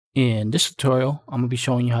In this tutorial, I'm going to be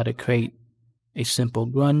showing you how to create a simple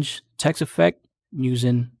grunge text effect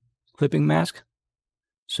using clipping mask.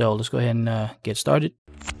 So let's go ahead and get started.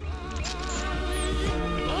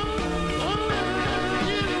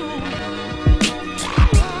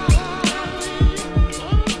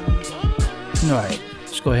 Alright,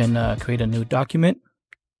 let's go ahead and create a new document.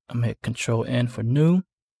 I'm going to hit Control N for new.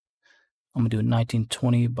 I'm going to do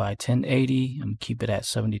 1920 by 1080. I'm going to keep it at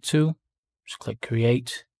 72. Just click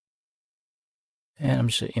Create. And I'm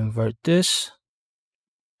just going to invert this.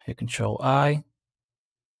 Hit Control I.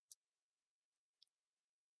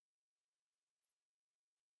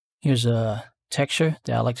 Here's a texture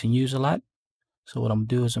that I like to use a lot. So what I'm going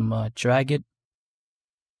to do is I'm going to drag it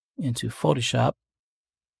into Photoshop.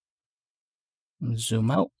 I'm going to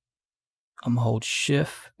zoom out. I'm going to hold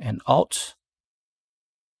Shift and Alt.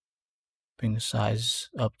 Bring the size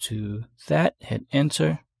up to that. Hit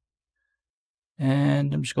Enter.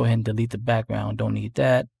 And I'm just go ahead and delete the background. Don't need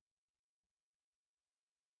that.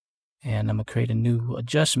 And I'm going to create a new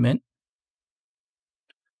adjustment.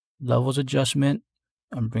 Levels adjustment.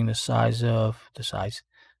 I'm going to bring the size. I'm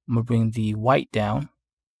going to bring the white down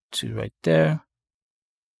to right there.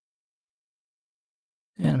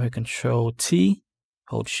 And I'm going to Control T.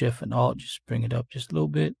 Hold Shift and Alt. Just bring it up just a little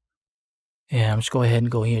bit. And I'm just go ahead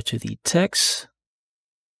and go here to the text.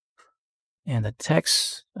 And the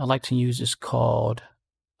text I like to use is called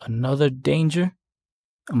Another Danger.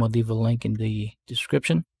 I'm going to leave a link in the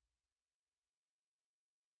description.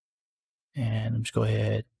 And I'm just go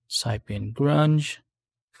ahead, type in grunge.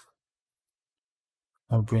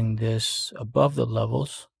 I'm going to bring this above the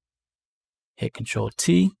levels. Hit Control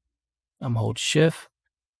T. I'm going to hold Shift.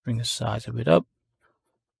 Bring the size of it up.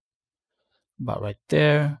 About right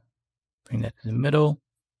there. Bring that to the middle.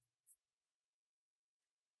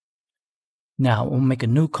 Now, we'll make a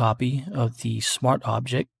new copy of the smart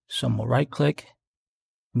object. So I'm going to right click,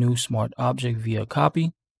 new smart object via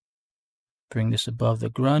copy. Bring this above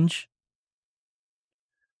the grunge.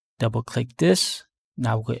 Double click this.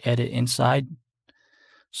 Now we'll edit inside.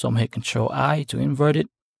 So I'm going to hit Control I to invert it.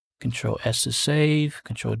 Control S to save.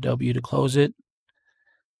 Control W to close it.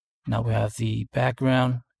 Now we have the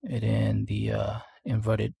background and then the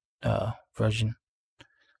inverted version.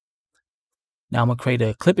 Now I'm going to create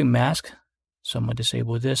a clipping mask. So I'm going to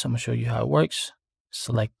disable this. I'm going to show you how it works.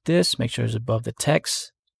 Select this. Make sure it's above the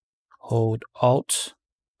text. Hold Alt,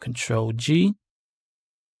 Control G.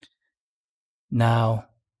 Now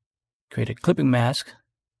create a clipping mask.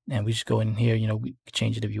 And we just go in here. We can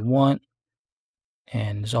change it if you want.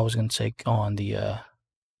 And it's always going to take on the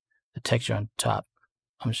texture on top.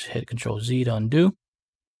 I'm just hit Control Z to undo.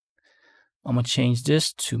 I'm going to change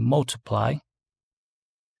this to multiply.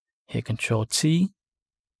 Hit Control T.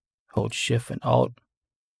 Hold Shift and Alt.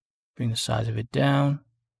 Bring the size of it down.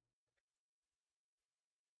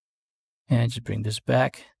 And just bring this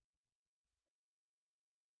back.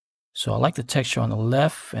 So I like the texture on the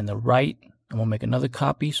left and the right. I'm going to make another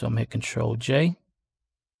copy. So I'm going to hit Control J.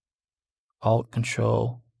 Alt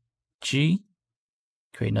Control G.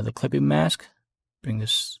 Create another clipping mask. Bring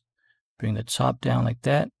the top down like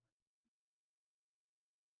that.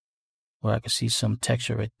 Where I can see some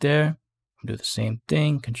texture right there. Do the same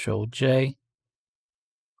thing. Control J.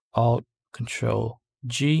 Alt Control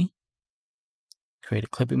G. Create a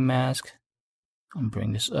clipping mask. And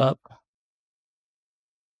bring this up.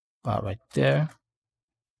 About right there.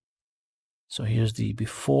 So here's the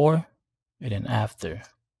before and then after.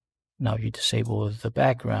 Now if you disable the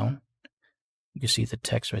background, you can see the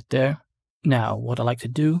text right there. Now what I like to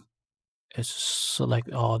do is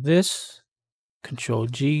select all this. Control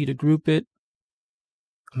G to group it.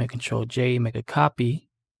 Make Control J, make a copy.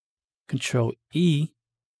 Control E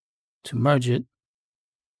to merge it.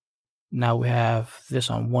 Now we have this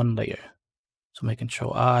on one layer. So make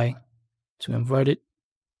Control I to invert it.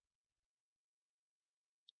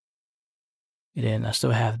 And then I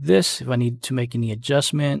still have this. If I need to make any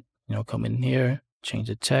adjustment, come in here, change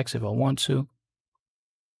the text if I want to.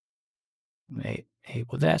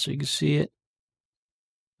 Enable that so you can see it.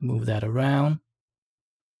 Move that around.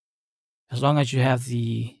 As long as you have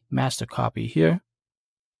the master copy here.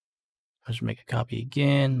 Let's make a copy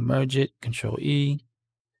again, merge it, Control E.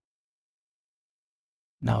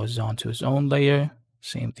 Now it's on to its own layer.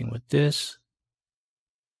 Same thing with this.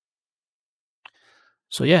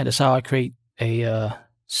 So yeah, that's how I create a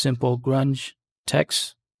simple grunge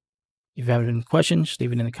text. If you have any questions,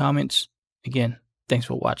 leave it in the comments. Again, thanks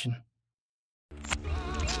for watching.